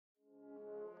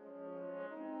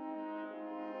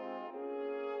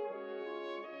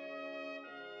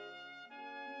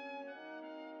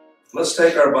Let's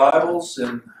take our Bibles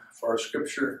and for our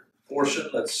scripture portion,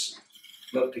 let's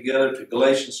look together to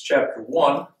Galatians chapter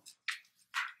 1.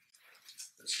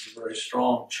 This is a very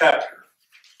strong chapter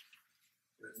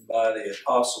written by the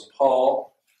Apostle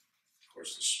Paul. Of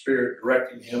course, the Spirit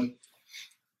directing him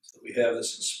so that we have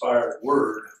this inspired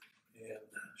word and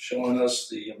showing us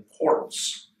the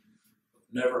importance of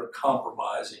never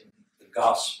compromising the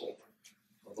gospel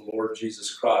of the Lord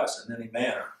Jesus Christ in any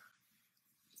manner.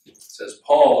 It says,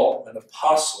 Paul, an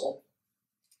apostle,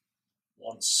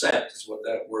 one sent is what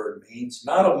that word means,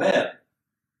 not of men,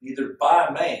 neither by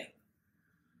man.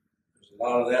 There's a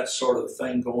lot of that sort of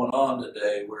thing going on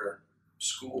today where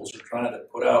schools are trying to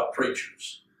put out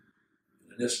preachers.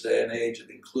 And in this day and age,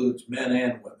 it includes men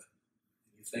and women.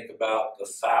 You think about the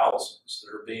thousands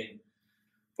that are being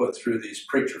put through these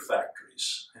preacher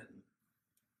factories and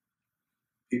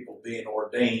people being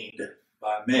ordained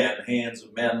by men, hands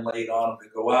of men laid on them to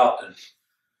go out and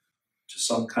to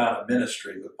some kind of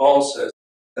ministry. But Paul says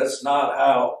that's not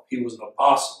how he was an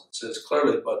apostle. It says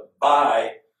clearly, but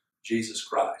by Jesus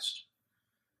Christ.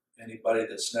 Anybody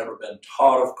that's never been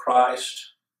taught of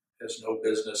Christ has no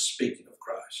business speaking of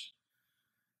Christ.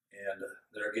 And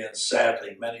there again,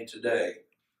 sadly, many today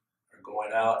are going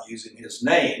out using his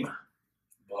name,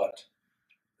 but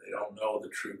they don't know the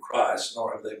true Christ,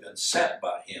 nor have they been sent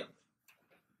by him.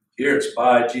 Here it's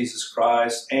by Jesus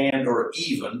Christ and or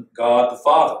even God the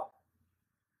Father.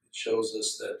 It shows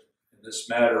us that in this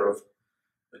matter of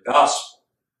the gospel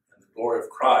and the glory of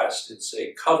Christ, it's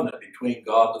a covenant between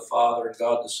God the Father and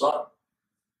God the Son.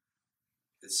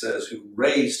 It says, who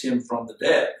raised him from the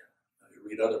dead. Now, you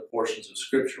read other portions of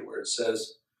Scripture where it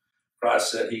says,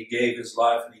 Christ said he gave his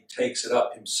life and he takes it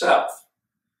up himself.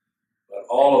 But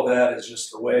all of that is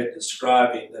just the way of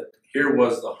describing that here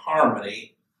was the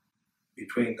harmony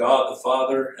between God the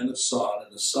Father and the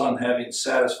Son having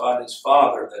satisfied his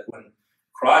Father, that when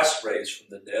Christ raised from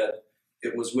the dead,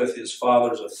 it was with his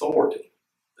Father's authority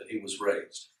that he was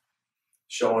raised,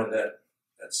 showing that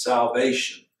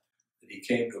salvation that he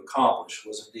came to accomplish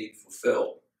was indeed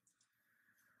fulfilled.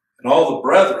 And all the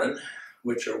brethren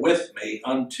which are with me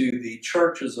unto the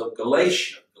churches of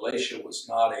Galatia. Galatia was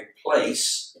not a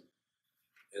place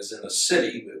as in a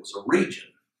city, but it was a region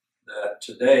that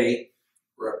today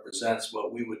represents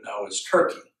what we would know as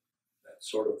Turkey, that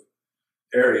sort of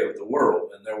area of the world.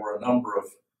 And there were a number of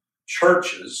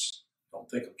churches. Don't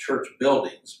think of church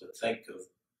buildings, but think of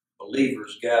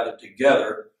believers gathered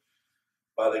together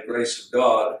by the grace of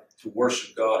God to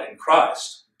worship God in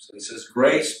Christ. So he says,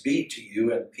 grace be to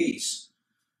you and peace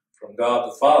from God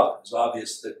the Father. It's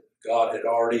obvious that God had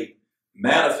already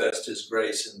manifested his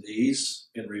grace in these,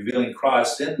 in revealing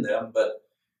Christ in them, but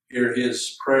here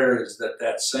his prayer is that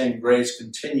that same grace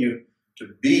continue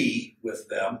to be with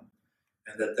them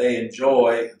and that they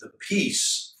enjoy the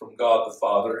peace from God the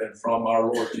Father and from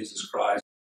our Lord Jesus Christ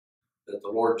that the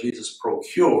Lord Jesus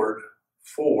procured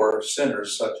for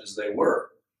sinners such as they were.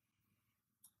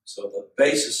 So the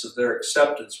basis of their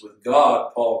acceptance with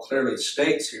God, Paul clearly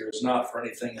states here, is not for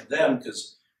anything in them,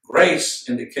 because grace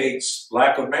indicates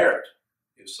lack of merit.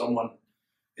 If someone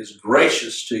is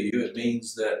gracious to you, it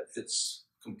means that it's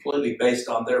completely based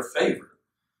on their favor.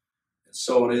 And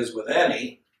so it is with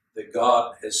any that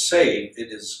God has saved.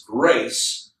 It is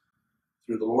grace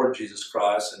through the Lord Jesus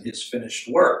Christ and his finished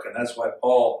work. And that's why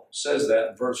Paul says that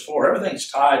in verse 4. Everything's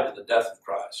tied to the death of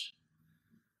Christ.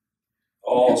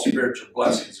 All spiritual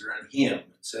blessings are in him. It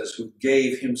says, who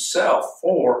gave himself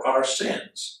for our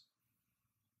sins.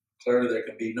 Clearly there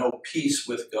can be no peace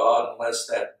with God unless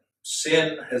that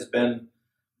sin has been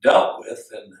dealt with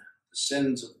and the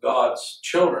sins of God's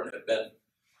children have been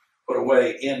put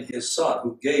away in his Son,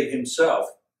 who gave himself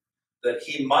that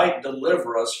he might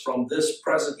deliver us from this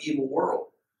present evil world.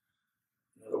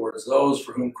 In other words, those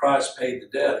for whom Christ paid the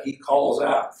debt, he calls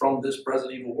out from this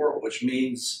present evil world, which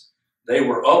means they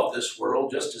were of this world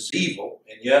just as evil,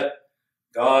 and yet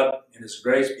God, in his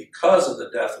grace, because of the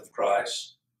death of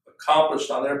Christ, accomplished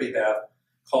on their behalf,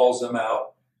 calls them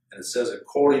out, and it says,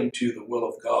 according to the will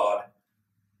of God,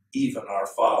 even our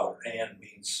Father. And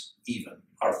means even,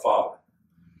 our Father.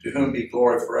 To whom be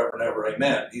glory forever and ever.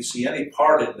 Amen. Do you see any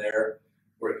part in there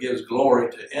where it gives glory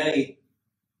to any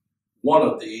one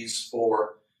of these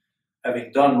for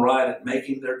having done right and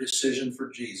making their decision for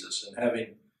Jesus and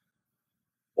having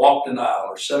walked an aisle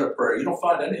or said a prayer? You don't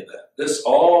find any of that. This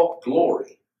all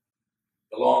glory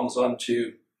belongs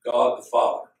unto God the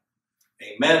Father.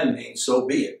 Amen means so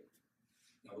be it.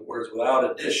 In other words,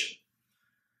 without addition.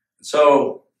 And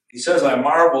so he says, I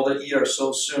marvel that ye are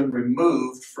so soon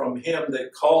removed from him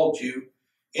that called you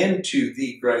into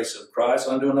the grace of Christ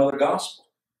unto another gospel.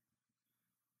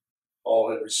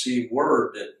 Paul had received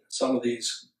word that some of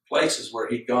these places where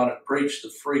he'd gone and preached the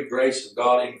free grace of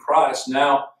God in Christ,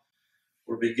 now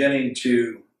we're beginning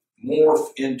to morph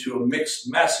into a mixed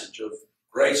message of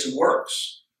grace and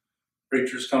works.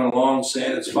 Preachers coming along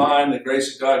saying it's fine, the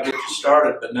grace of God gets you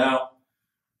started, but now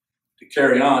to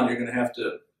carry on, you're going to have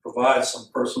to provide some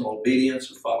personal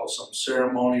obedience or follow some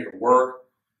ceremony or work,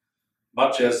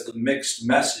 much as the mixed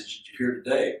message that you hear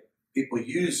today. People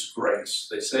use grace.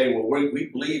 They say, well, we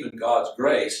believe in God's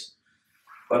grace,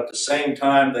 but at the same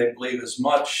time, they believe as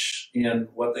much in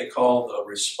what they call the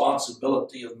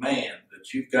responsibility of man,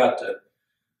 that you've got to,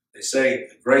 they say,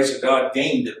 the grace of God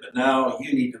gained it, but now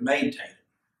you need to maintain it.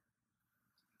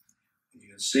 You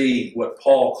can see what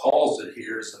Paul calls it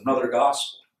here is another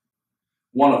gospel,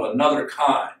 one of another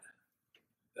kind.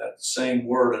 That same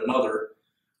word, another,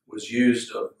 was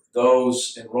used of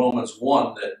those in Romans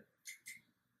 1 that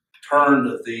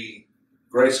turned the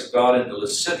grace of God into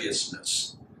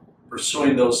lasciviousness,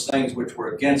 pursuing those things which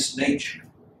were against nature.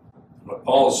 What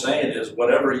Paul is saying is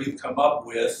whatever you come up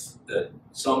with that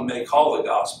some may call the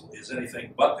gospel is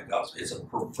anything but the gospel. It's a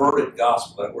perverted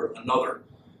gospel. That word another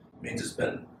means it's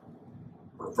been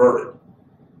perverted.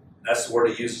 That's the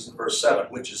word he uses in verse 7,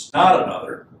 which is not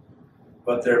another,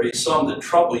 but there be some that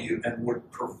trouble you and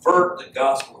would pervert the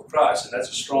gospel of Christ. And that's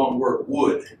a strong word,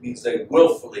 would. It means they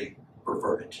willfully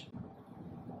pervert it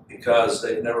because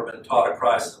they've never been taught of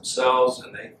Christ themselves,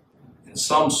 and they, in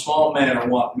some small manner,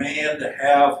 want man to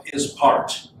have his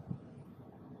part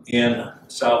in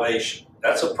salvation.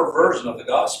 That's a perversion of the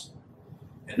gospel.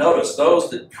 And notice, those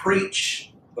that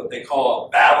preach what they call a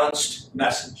balanced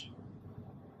message.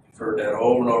 You've heard that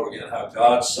over and over again, how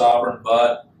God's sovereign,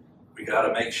 but we got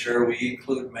to make sure we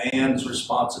include man's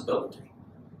responsibility.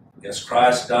 Yes,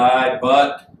 Christ died,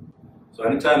 but, so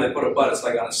anytime they put a but, it's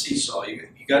like on a seesaw. You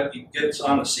get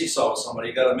on a seesaw with somebody,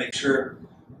 you got to make sure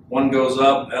one goes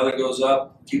up and the other goes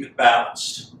up, keep it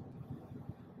balanced.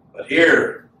 But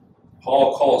here,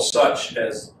 Paul calls such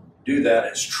as do that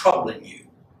as troubling you.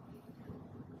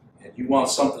 And you want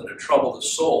something to trouble the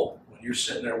soul when you're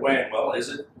sitting there weighing, well, is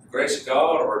it the grace of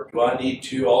God, or do I need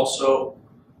to also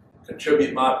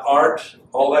contribute my part?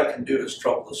 All that can do is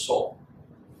trouble the soul.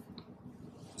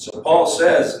 So Paul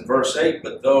says in verse 8,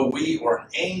 but though we or an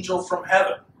angel from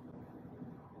heaven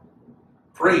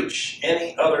preach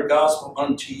any other gospel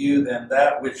unto you than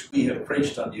that which we have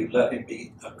preached unto you, let him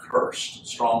be accursed.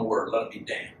 Strong word, let him be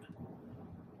damned.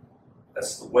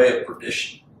 That's the way of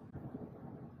perdition.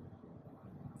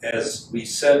 As we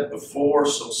said before,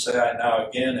 so say I now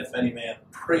again, if any man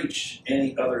preach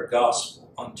any other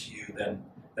gospel unto you than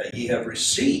that ye have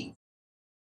received.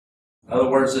 In other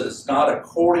words, it is not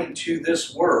according to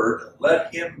this word,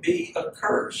 let him be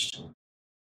accursed.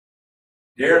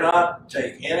 Dare not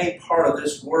take any part of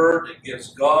this word that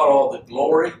gives God all the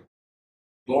glory.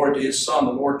 Glory to his Son,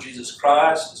 the Lord Jesus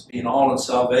Christ, as being all in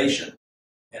salvation,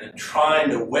 and in trying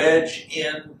to wedge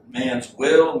in man's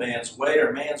will, man's way,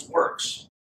 or man's works.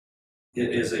 It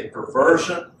is a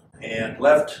perversion, and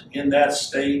left in that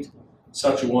state,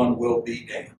 such a one will be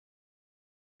damned,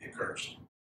 be accursed.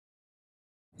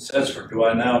 He says, for do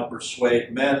I now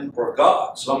persuade men or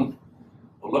God? Some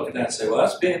will look at that and say, well,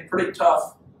 that's being pretty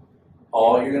tough.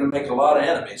 Paul, you're going to make a lot of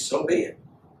enemies, so be it.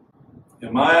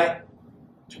 Am I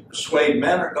to persuade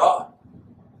men or God?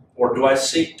 Or do I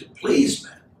seek to please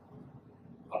men?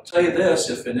 I'll tell you this,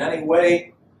 if in any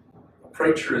way a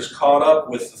preacher is caught up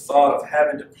with the thought of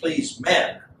having to please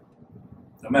men,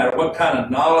 no matter what kind of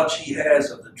knowledge he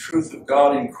has of the truth of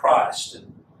God in Christ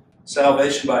and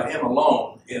salvation by him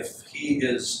alone, if he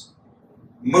is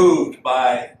moved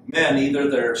by men, either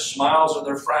their smiles or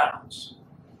their frowns,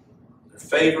 their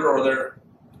favor or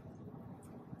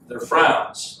their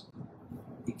frowns,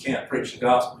 he can't preach the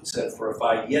gospel. He said, for if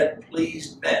I yet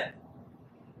pleased men.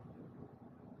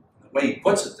 The way he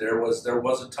puts it there was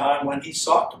a time when he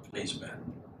sought to please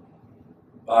men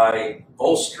by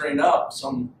bolstering up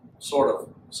some sort of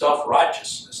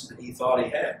self-righteousness that he thought he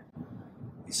had.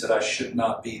 He said, I should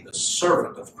not be the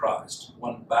servant of Christ,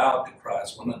 one bowed to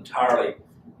Christ, one entirely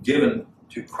given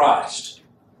to Christ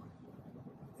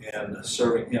and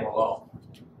serving him alone.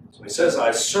 So he says,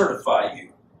 I certify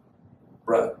you,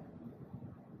 brother.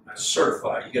 I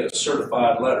certify. You get a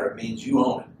certified letter. It means you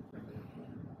own it.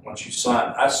 Once you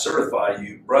sign it, I certify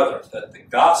you, brother, that the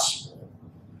gospel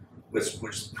which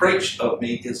was preached of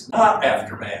me is not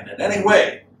after man in any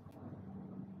way.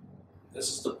 This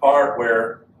is the part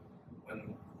where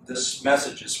when this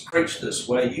message is preached this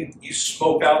way, you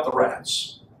smoke out the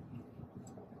rats.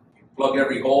 You plug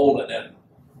every hole, and then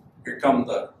here come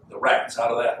the rats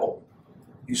out of that hole.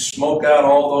 You smoke out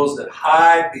all those that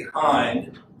hide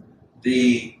behind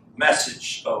the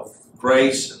message of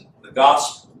grace and the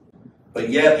gospel. but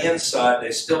yet inside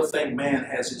they still think man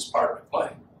has his part to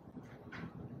play.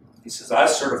 He says, I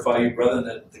certify you, brethren,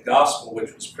 that the gospel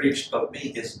which was preached of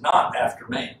me is not after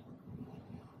man.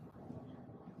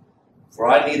 For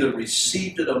I neither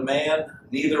received it of man,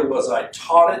 neither was I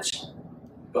taught it,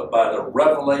 but by the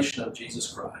revelation of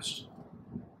Jesus Christ.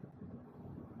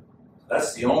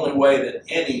 That's the only way that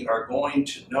any are going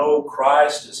to know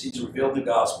Christ as he's revealed the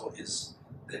gospel, is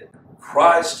that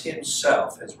Christ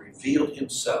himself has revealed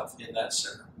himself in that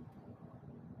sinner.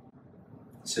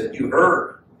 He said, you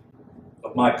heard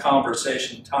of my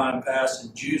conversation time past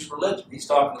in Jews' religion. He's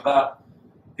talking about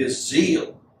his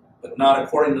zeal, but not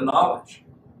according to knowledge.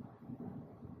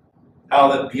 How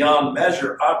that beyond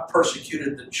measure I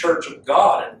persecuted the church of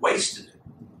God and wasted it.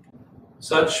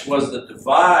 Such was the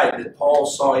divide that Paul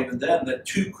saw even then, that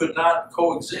two could not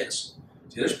coexist.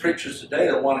 See, there's preachers today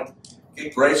that want to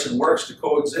get grace and works to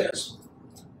coexist.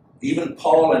 Even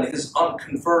Paul in his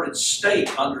unconverted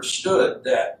state understood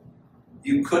that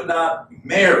you could not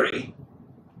marry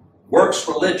works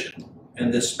religion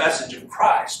and this message of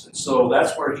Christ. And so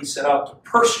that's where he set out to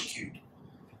persecute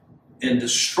and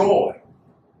destroy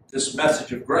this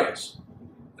message of grace.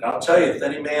 And I'll tell you, if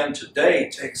any man today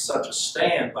takes such a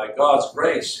stand by God's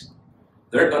grace,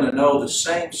 they're going to know the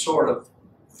same sort of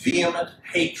vehement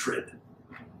hatred,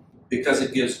 because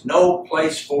it gives no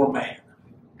place for man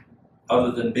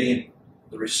other than being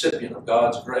the recipient of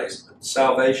God's grace. But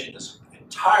salvation is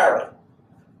entirely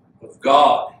of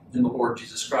God in the Lord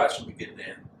Jesus Christ from beginning to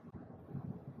end.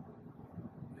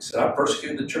 He said, I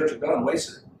persecuted the church of God and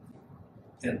wasted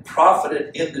it, and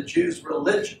profited in the Jews'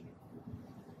 religion.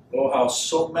 Oh, how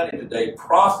so many today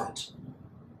profit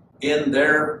in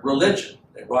their religion.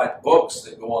 They write books,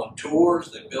 they go on tours,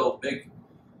 they build big,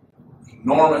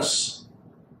 enormous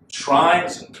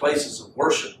shrines and places of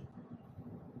worship.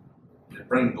 They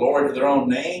bring glory to their own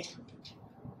name.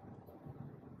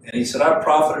 And he said, I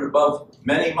profited above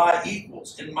many my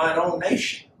equals in mine own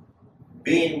nation,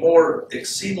 being more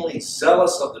exceedingly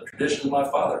zealous of the tradition of my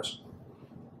fathers.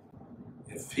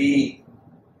 If he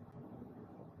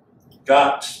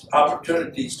got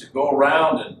opportunities to go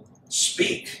around and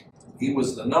speak, he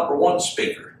was the #1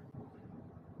 speaker.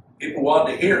 People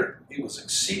wanted to hear him. He was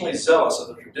exceedingly zealous of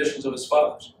the traditions of his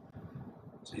fathers.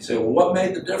 So you say, well, what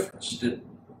made the difference? Did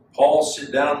Paul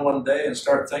sit down one day and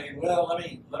start thinking, well, let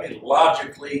me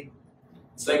logically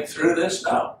think through this?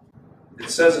 No.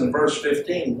 It says in verse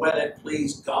 15, when it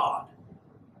pleased God.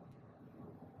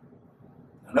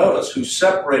 Now notice, who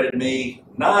separated me,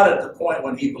 not at the point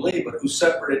when he believed, but who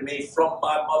separated me from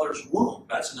my mother's womb.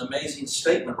 That's an amazing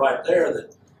statement right there,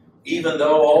 that even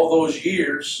though all those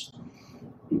years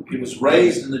he was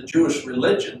raised in the Jewish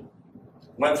religion,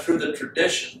 went through the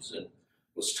traditions, and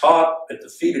was taught at the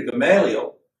feet of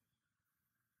Gamaliel,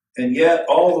 and yet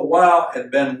all the while had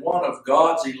been one of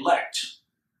God's elect,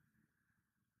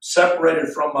 separated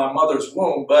from my mother's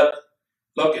womb, but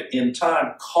look, in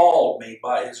time called me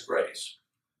by his grace.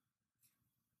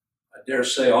 I dare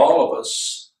say all of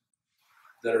us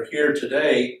that are here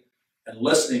today and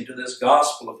listening to this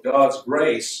gospel of God's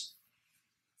grace,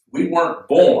 we weren't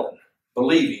born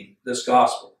believing this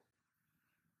gospel.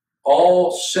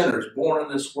 All sinners born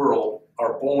in this world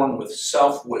are born with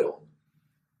self-will.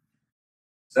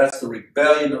 That's the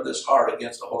rebellion of this heart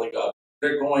against the Holy God.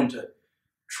 They're going to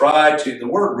try to, the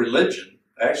word religion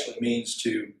actually means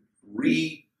to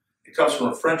it comes from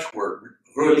a French word,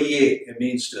 relier. It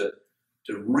means to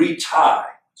retie.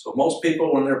 So most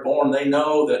people, when they're born, they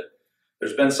know that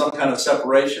there's been some kind of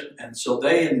separation, and so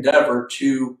they endeavor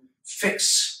to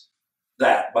fix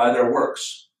that by their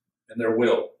works and their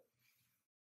will.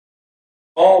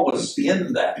 Paul was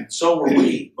in that, and so were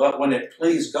we. But when it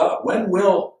pleased God, when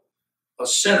will a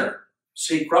sinner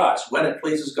see Christ? When it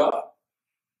pleases God.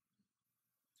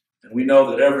 And we know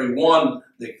that every one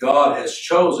that God has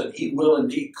chosen, he will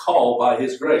indeed call by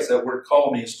his grace. That word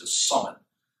call means to summon.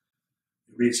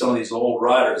 You read some of these old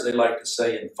writers, they like to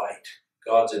say invite.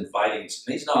 God's inviting.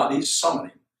 And he's not, he's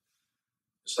summoning.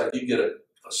 It's like you get a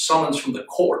summons from the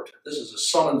court. This is a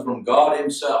summons from God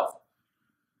himself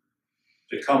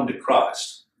to come to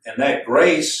Christ. And that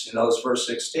grace, this verse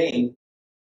 16,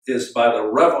 is by the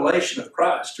revelation of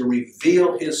Christ, to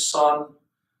reveal his Son,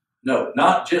 no,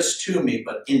 not just to me,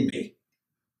 but in me.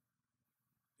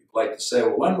 People like to say,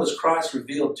 well, when was Christ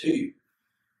revealed to you?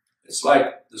 It's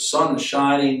like the sun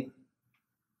shining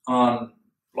on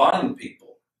blind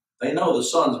people. They know the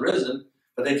sun's risen,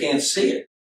 but they can't see it.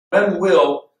 When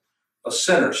will a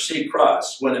sinner see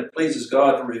Christ? When it pleases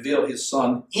God to reveal his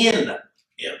Son in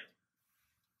him.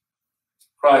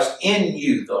 Christ in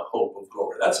you, the hope of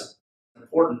glory. That's an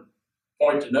important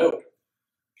point to note.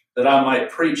 that I might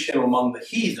preach him among the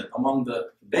heathen, among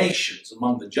the nations,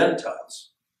 among the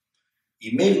Gentiles.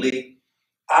 Immediately,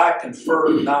 I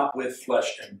conferred not with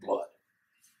flesh and blood.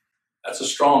 That's a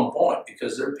strong point,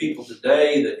 because there are people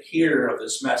today that hear of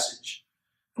this message,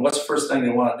 and what's the first thing they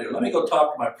want to do? Let me go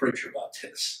talk to my preacher about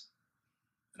this.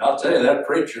 And I'll tell you, that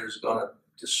preacher is going to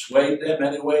dissuade them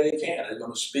any way they can. They're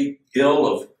going to speak ill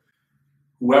of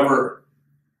whoever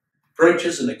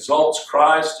preaches and exalts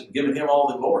Christ and giving him all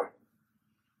the glory,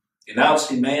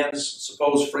 denouncing man's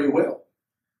supposed free will.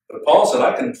 But Paul said,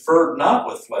 I conferred not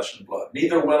with flesh and blood,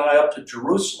 neither went I up to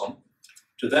Jerusalem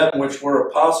to them which were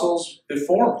apostles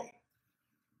before me.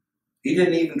 He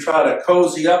didn't even try to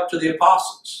cozy up to the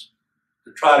apostles,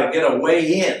 to try to get a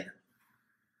way in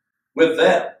with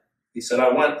them. He said, I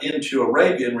went into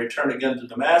Arabia and returned again to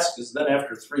Damascus. Then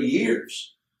after 3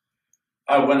 years,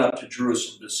 I went up to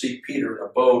Jerusalem to see Peter and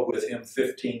abode with him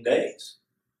 15 days.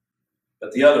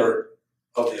 But the other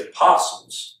of the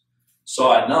apostles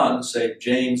saw I none, save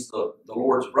James, the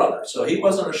Lord's brother. So he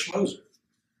wasn't a schmoozer.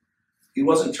 He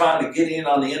wasn't trying to get in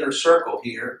on the inner circle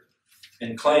here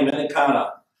and claim any kind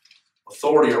of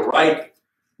authority or right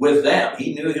with them.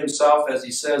 He knew himself, as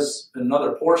he says in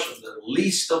another portion, the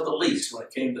least of the least when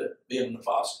it came to being an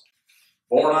apostle.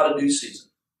 Born out of due season.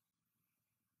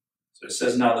 So it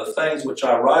says, now the things which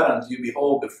I write unto you,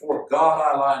 behold, before God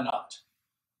I lie not.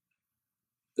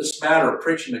 This matter of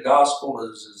preaching the gospel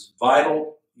is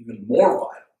vital, even more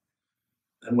vital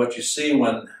than what you see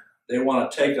when they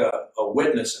want to take a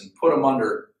witness and put him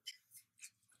under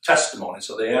testimony.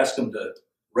 So they ask him to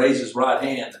raise his right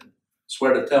hand and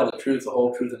swear to tell the truth, the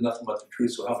whole truth, and nothing but the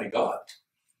truth, so help me God.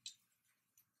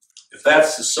 If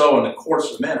that's so in the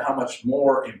courts of men, how much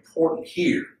more important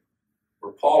here,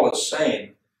 where Paul is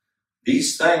saying,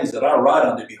 these things that I write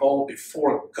unto, behold,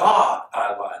 before God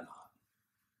I lie not.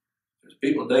 There's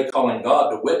people today calling God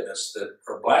to witness that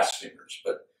are blasphemers,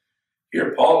 but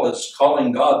here Paul is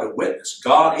calling God to witness.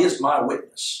 God is my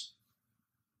witness.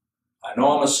 I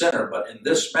know I'm a sinner, but in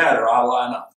this matter I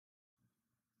lie not.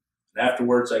 And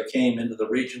afterwards I came into the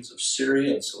regions of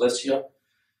Syria and Cilicia,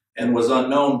 and was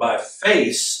unknown by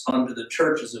face unto the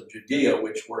churches of Judea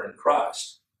which were in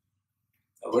Christ.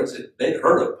 In other words, they'd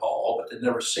heard of Paul, but they'd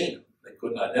never seen him. They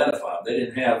couldn't identify him. They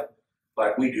didn't have,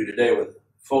 like we do today, with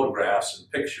photographs and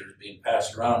pictures being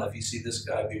passed around. If you see this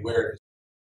guy, beware,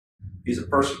 he's a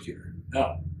persecutor.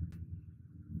 No.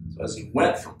 So as he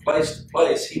went from place to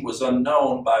place, he was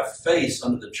unknown by face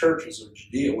unto the churches of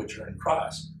Judea which are in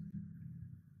Christ.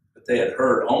 But they had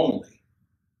heard only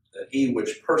that he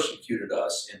which persecuted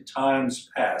us in times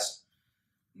past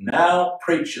now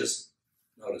preacheth,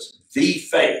 notice, the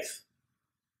faith.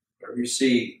 Wherever you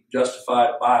see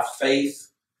justified by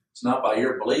faith, it's not by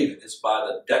your believing, it's by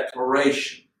the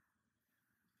declaration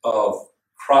of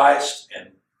Christ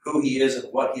and who he is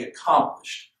and what he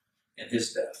accomplished in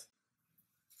his death,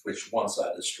 which once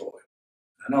I destroyed.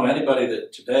 I know anybody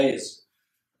that today is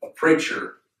a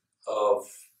preacher of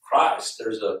Christ,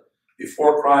 there's a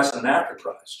before Christ and after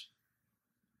Christ.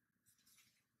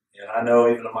 And I know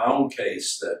even in my own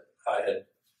case that I had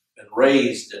been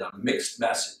raised in a mixed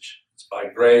message. It's by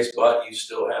grace, but you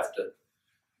still have to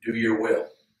do your will.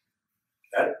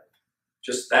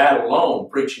 Just that alone,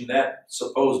 preaching that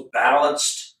supposed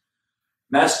balanced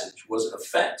message, was an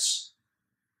offense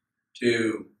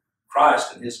to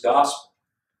Christ and his gospel.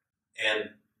 And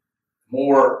the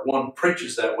more one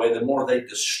preaches that way, the more they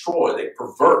destroy, they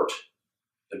pervert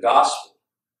the gospel.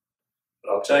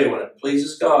 But I'll tell you, when it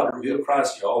pleases God to reveal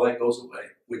Christ, all that goes away,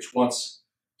 which once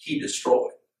he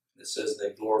destroyed. It says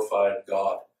they glorified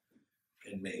God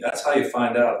in me. That's how you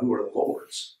find out who are the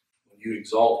Lord's. When you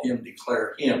exalt him,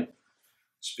 declare him,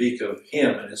 speak of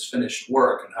him and his finished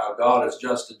work, and how God is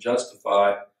just to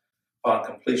justify upon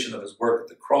completion of his work at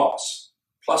the cross,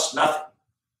 plus nothing.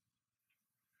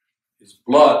 His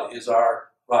blood is our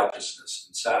righteousness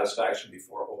and satisfaction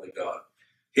before a holy God.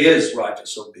 His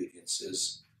righteous obedience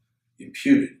is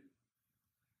imputed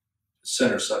to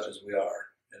sinners such as we are.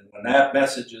 And when that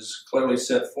message is clearly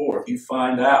set forth, you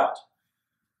find out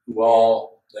who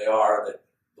all they are that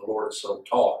the Lord has so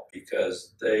taught,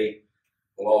 because they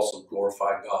will also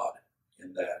glorify God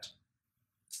in that.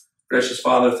 Gracious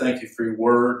Father, thank you for your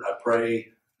word. I pray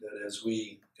that as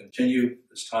we continue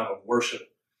this time of worship,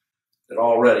 that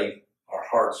already our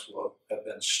hearts will have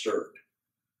been stirred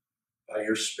by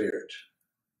your Spirit,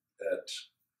 that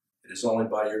it is only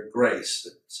by your grace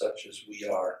that such as we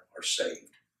are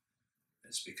saved.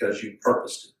 It's because you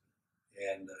purposed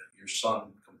it and your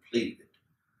Son completed it,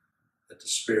 that the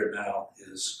Spirit now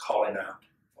is calling out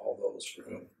all those for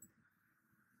whom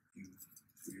you,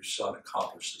 through your Son,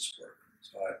 accomplished this work.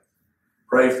 So I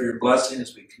Pray for your blessing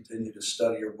as we continue to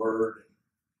study your word.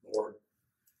 And Lord,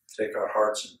 take our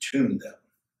hearts and tune them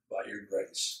by your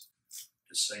grace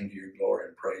to sing to your glory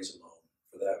and praise alone.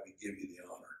 For that we give you the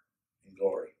honor and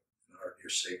glory. In our dear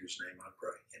Savior's name I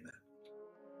pray. Amen.